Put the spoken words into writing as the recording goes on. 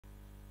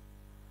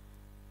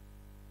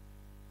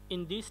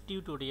In this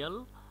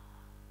tutorial,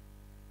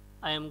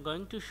 I am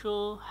going to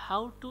show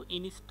how to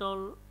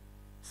install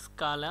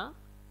Scala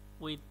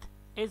with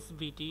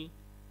SVT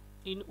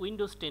in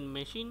Windows 10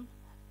 machine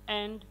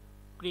and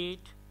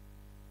create,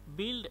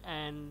 build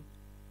and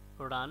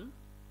run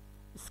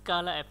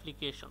Scala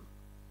application.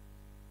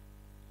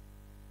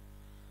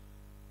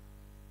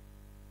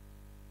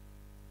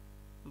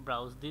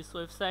 Browse this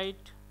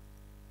website.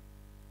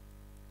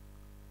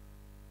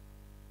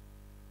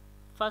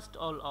 First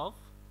all off,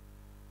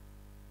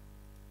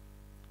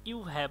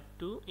 you have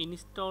to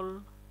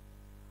install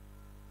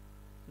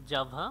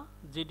Java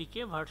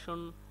JDK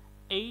version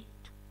 8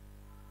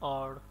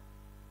 or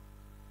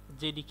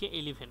JDK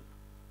 11.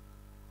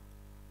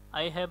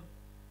 I have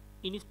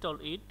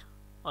installed it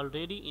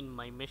already in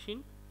my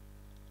machine.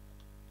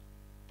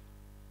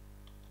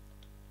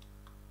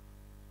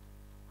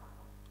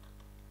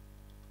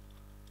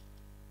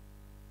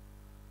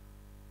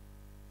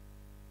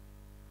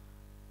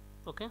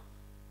 Okay,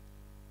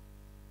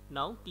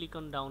 now click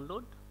on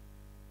download,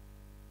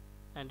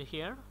 and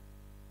here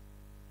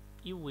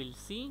you will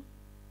see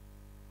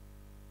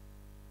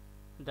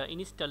the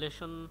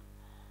installation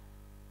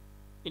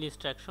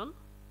instruction.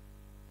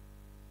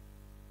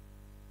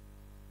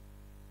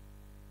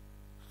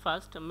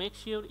 First, make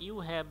sure you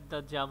have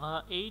the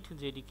Java 8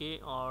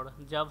 JDK or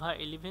Java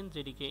 11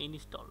 JDK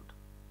installed.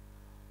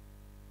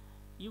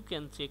 You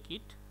can check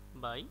it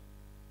by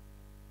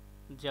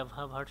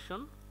Java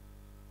version.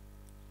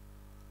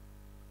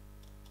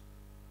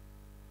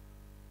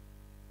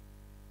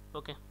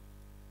 Okay,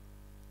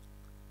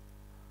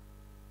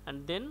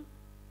 and then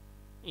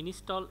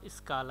install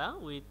Scala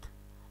with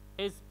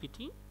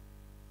SVT.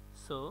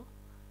 So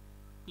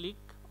click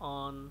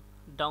on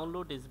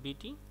download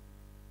SVT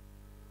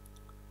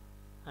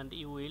and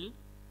you will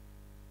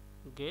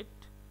get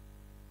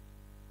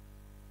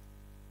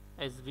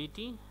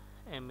SVT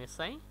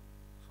MSI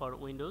for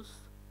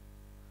Windows.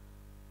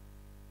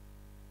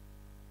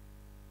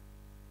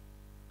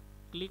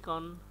 Click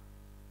on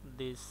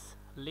this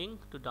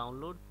link to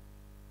download.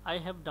 I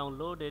have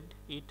downloaded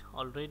it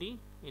already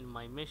in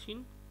my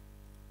machine.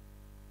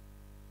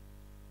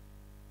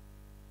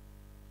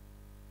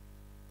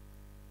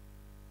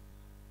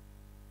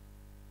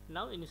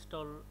 Now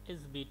install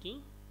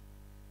SVT.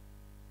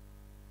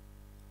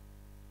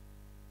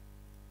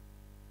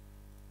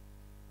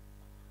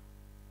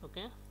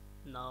 Okay,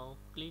 now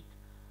click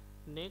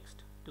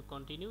next to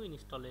continue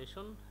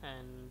installation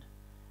and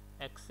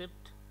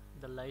accept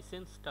the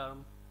license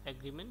term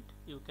agreement.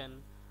 You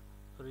can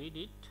read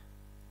it.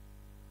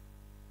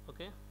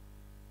 Okay,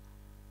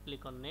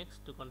 click on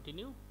next to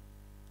continue,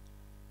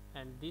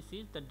 and this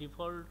is the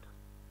default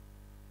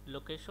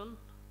location.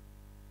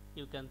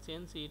 You can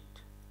change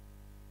it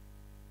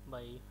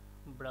by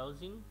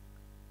browsing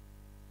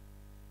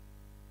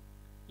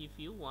if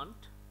you want,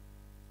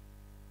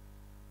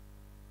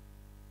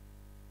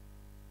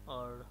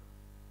 or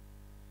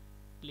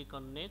click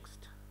on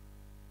next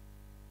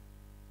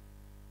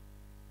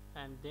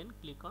and then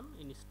click on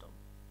install.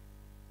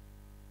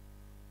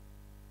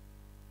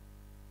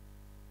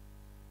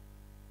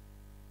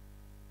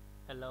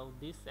 Allow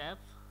this app,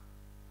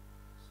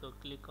 so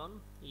click on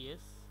yes.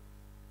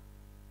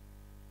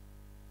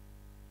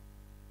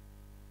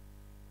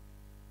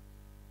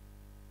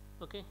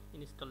 Okay,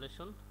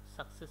 installation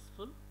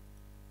successful.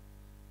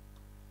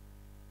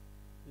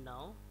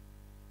 Now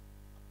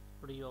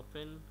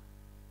reopen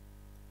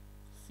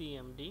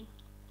CMD.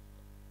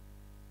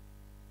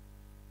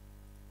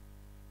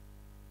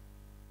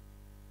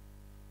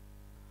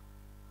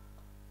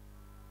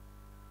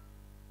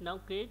 Now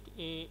create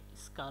a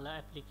Scala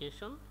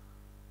application.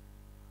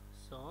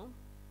 So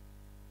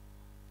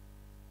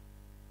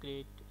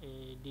create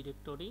a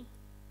directory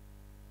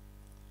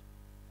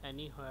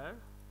anywhere,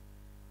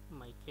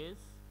 my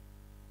case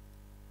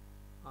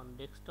on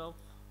desktop,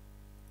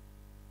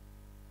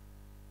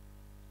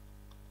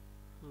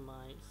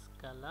 my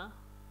Scala.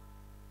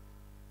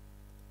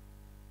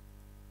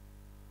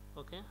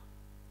 Okay,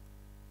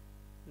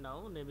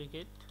 now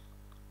navigate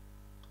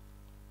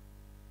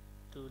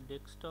to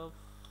desktop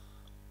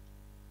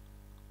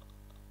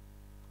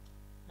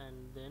and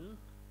then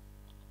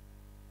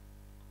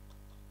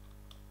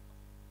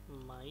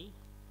my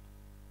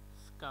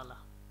Scala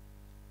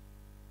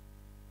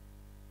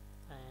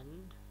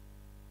and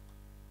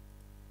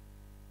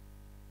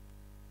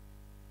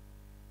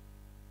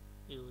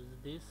use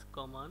this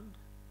command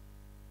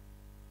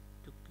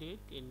to create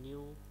a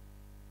new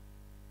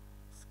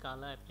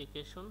Scala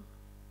application.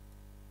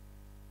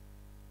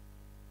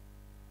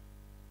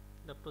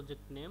 The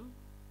project name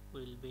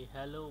will be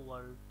Hello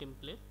World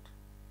Template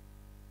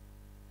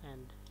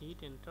and hit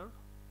enter.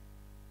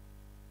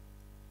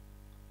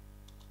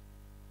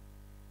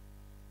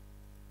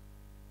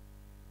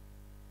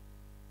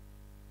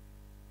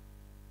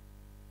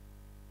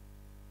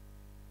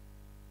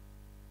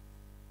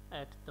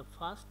 At the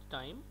first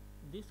time,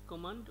 this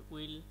command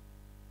will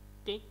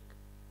take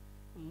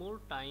more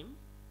time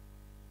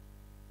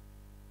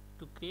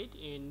to create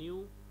a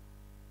new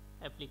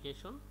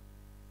application.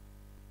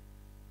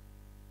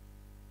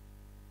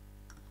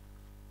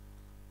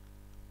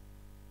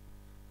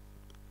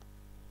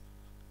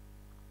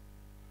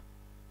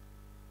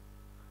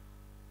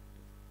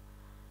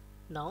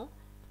 Now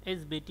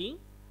SBT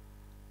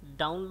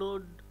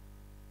download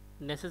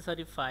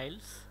necessary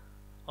files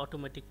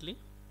automatically.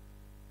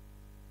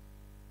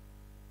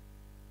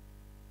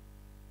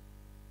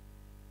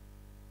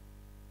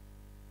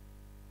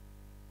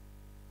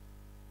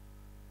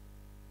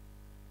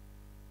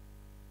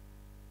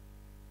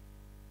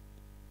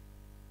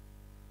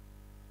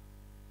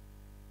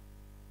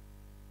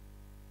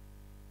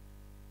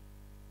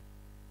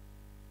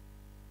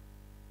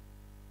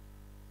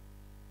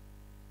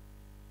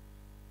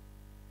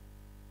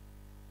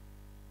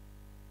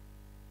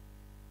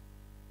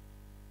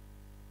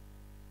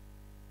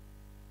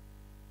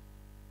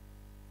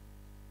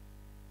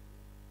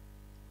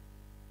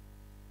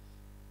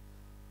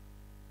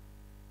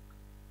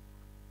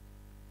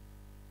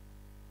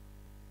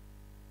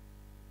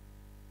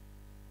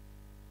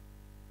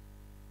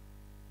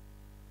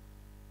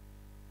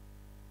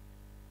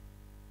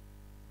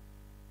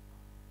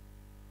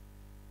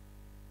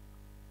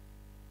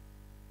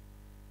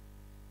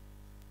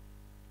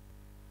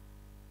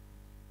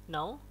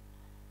 Now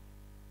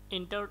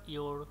enter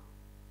your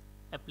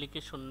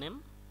application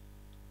name,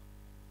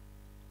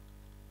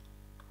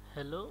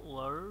 hello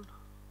world,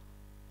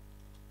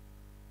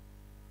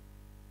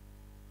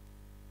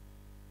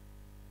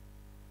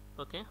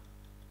 okay,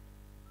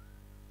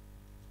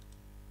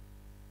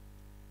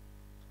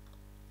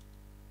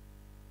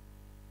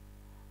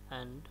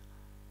 and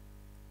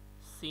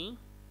see.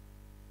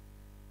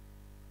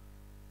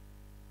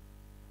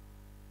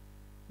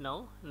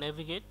 Now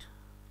navigate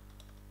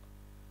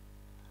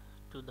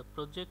to the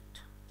project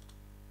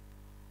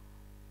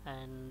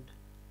and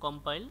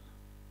compile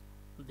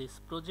this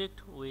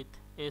project with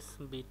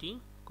SBT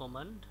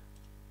command.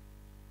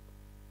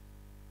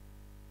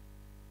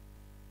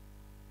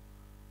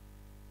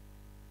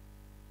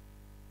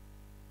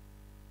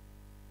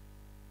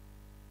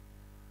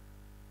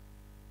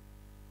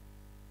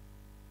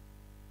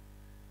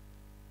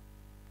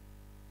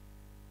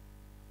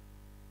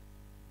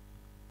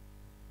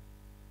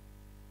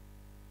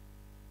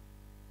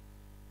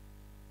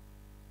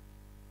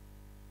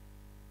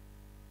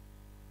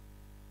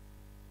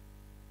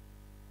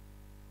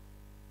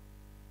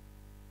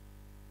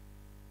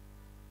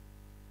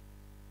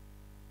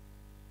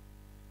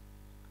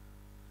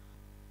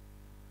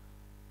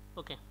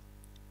 Okay,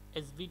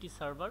 SBT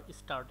server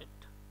started,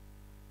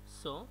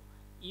 so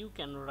you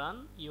can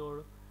run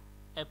your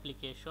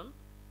application.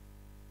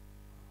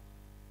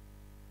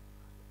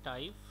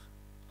 Type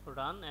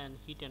run and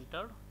hit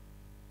enter.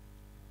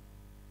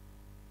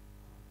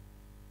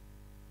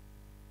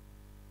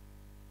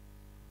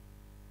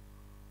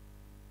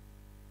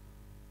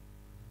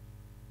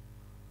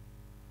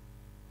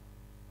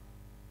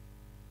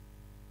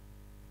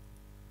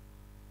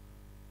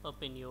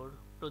 Open your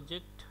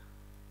project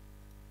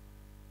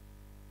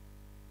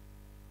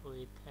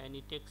with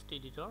any text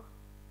editor.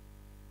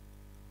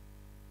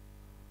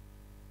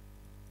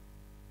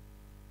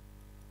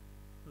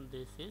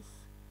 This is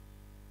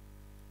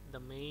the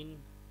main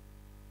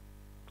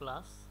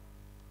class.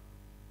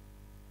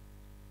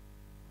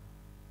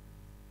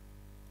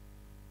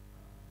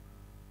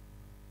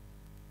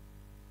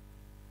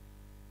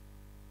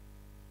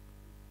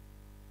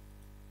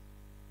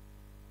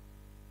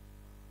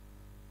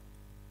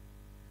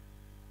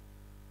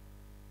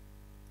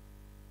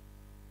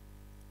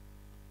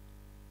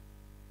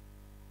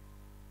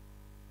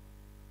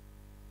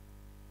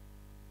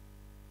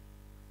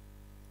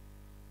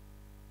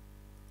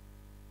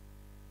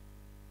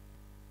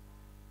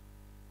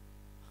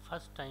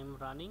 First time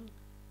running,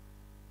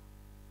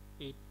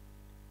 it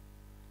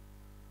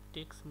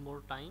takes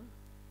more time.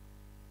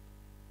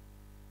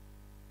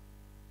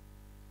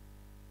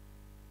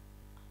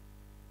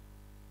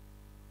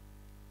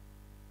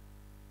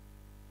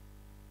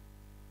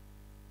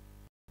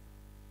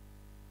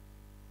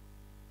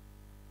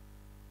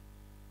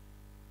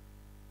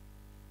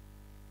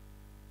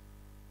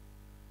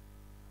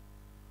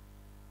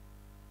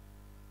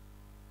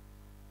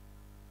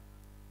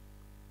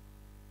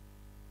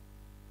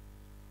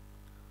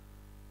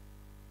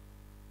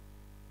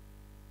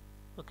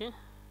 Okay,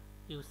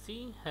 you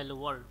see hello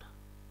world.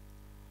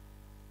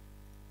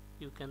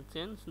 You can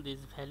change this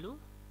value,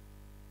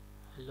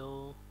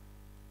 hello,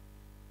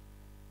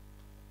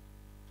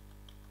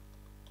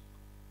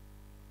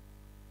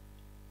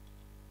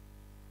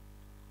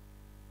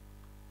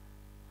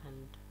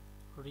 and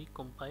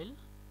recompile.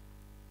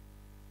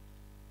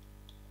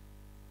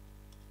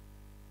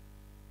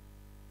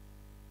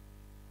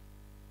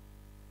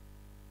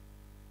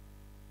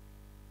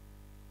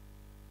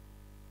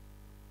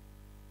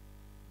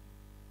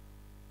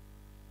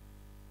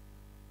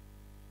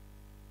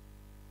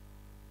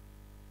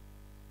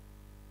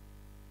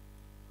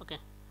 Okay,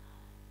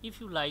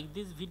 if you like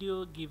this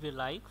video, give a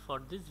like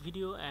for this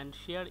video and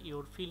share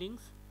your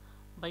feelings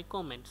by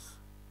comments.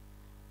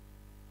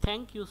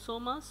 Thank you so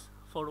much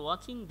for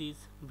watching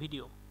this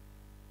video.